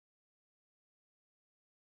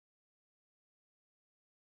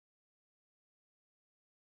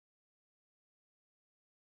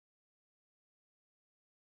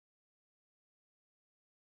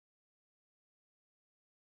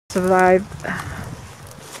survived,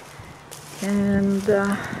 and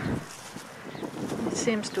it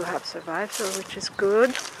seems to have survived, so which is good.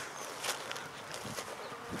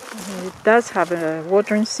 It does have a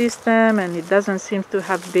watering system, and it doesn't seem to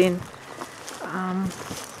have been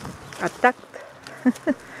attacked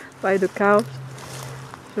by the cows.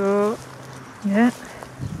 So yeah,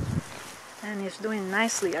 and it's doing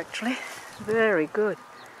nicely actually, very good.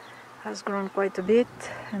 Has grown quite a bit,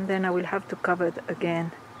 and then I will have to cover it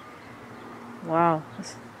again. Wow,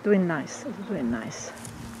 it's doing nice, it's doing nice.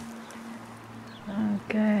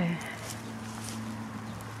 Okay,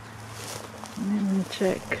 let me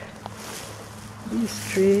check.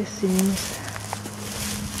 This tree seems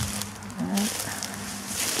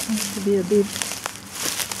to be a bit,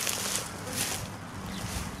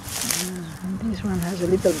 and this one has a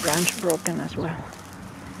little branch broken as well.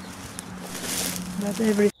 But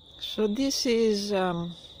so this is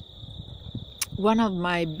one of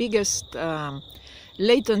my biggest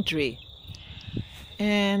Leightons tree,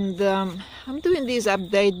 and I'm doing this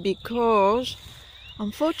update because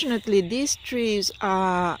unfortunately these trees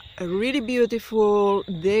are really beautiful.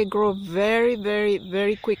 They grow very, very,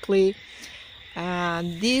 very quickly.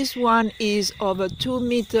 This one is over 2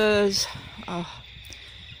 meters,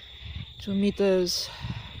 2 meters,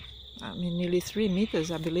 I mean nearly 3 meters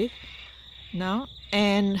I believe now,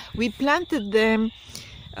 and we planted them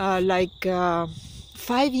like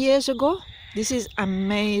 5 years ago. This is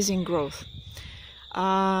amazing growth,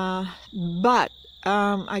 but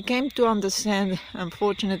I came to understand,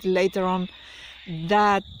 unfortunately later on,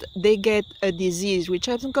 that they get a disease, which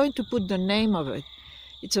I'm going to put the name of it.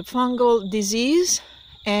 It's a fungal disease,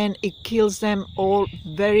 and it kills them all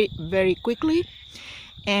very, very quickly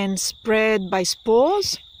and spread by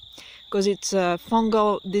spores, because it's a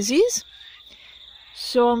fungal disease.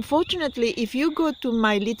 So unfortunately, if you go to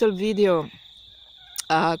my little video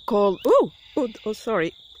called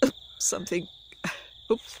sorry, something,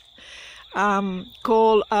 oops,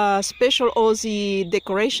 called Special Aussie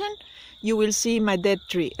Decoration, you will see my dead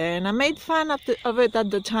tree. And I made fun of it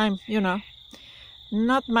at the time, you know,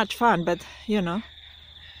 not much fun, but you know,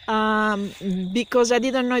 because I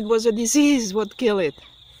didn't know it was a disease what killed it.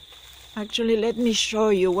 Actually, let me show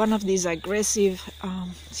you one of these aggressive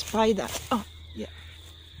spiders. Oh yeah,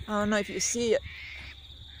 I don't know if you see it.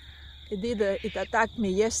 It attacked me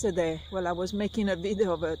yesterday while I was making a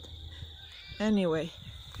video of it. Anyway,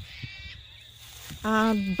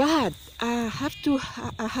 but I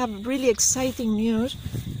have really exciting news,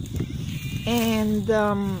 and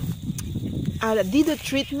I did a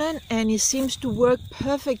treatment and it seems to work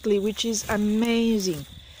perfectly, which is amazing.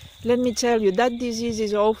 Let me tell you, that disease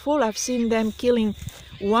is awful. I've seen them killing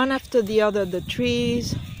one after the other the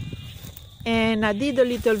trees. And I did a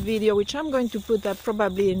little video, which I'm going to put up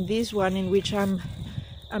probably in this one, in which I'm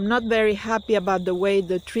not very happy about the way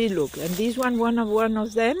the tree looks. And this one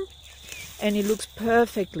of them, and it looks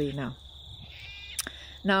perfectly now.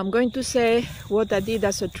 Now I'm going to say what I did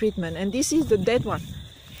as a treatment, and this is the dead one.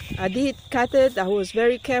 I did cut it. I was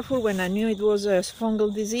very careful when I knew it was a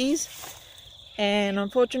fungal disease, and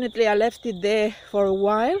unfortunately I left it there for a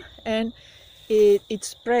while, and it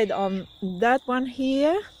spread on that one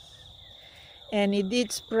here. And it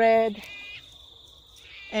did spread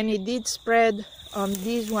on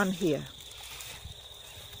this one here.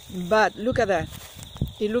 But look at that.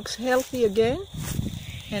 It looks healthy again.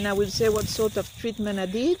 And I will say what sort of treatment I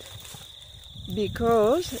did,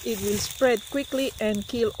 because it will spread quickly and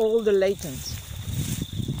kill all the Leightons.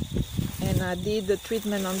 And I did the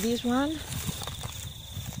treatment on this one,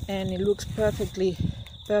 and it looks perfectly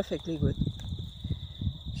good.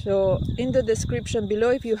 So in the description below,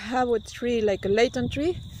 if you have a tree like a Leightons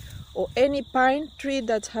tree or any pine tree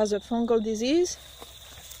that has a fungal disease,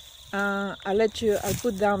 I'll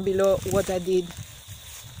put down below what I did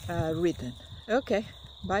written. Okay,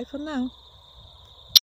 bye for now.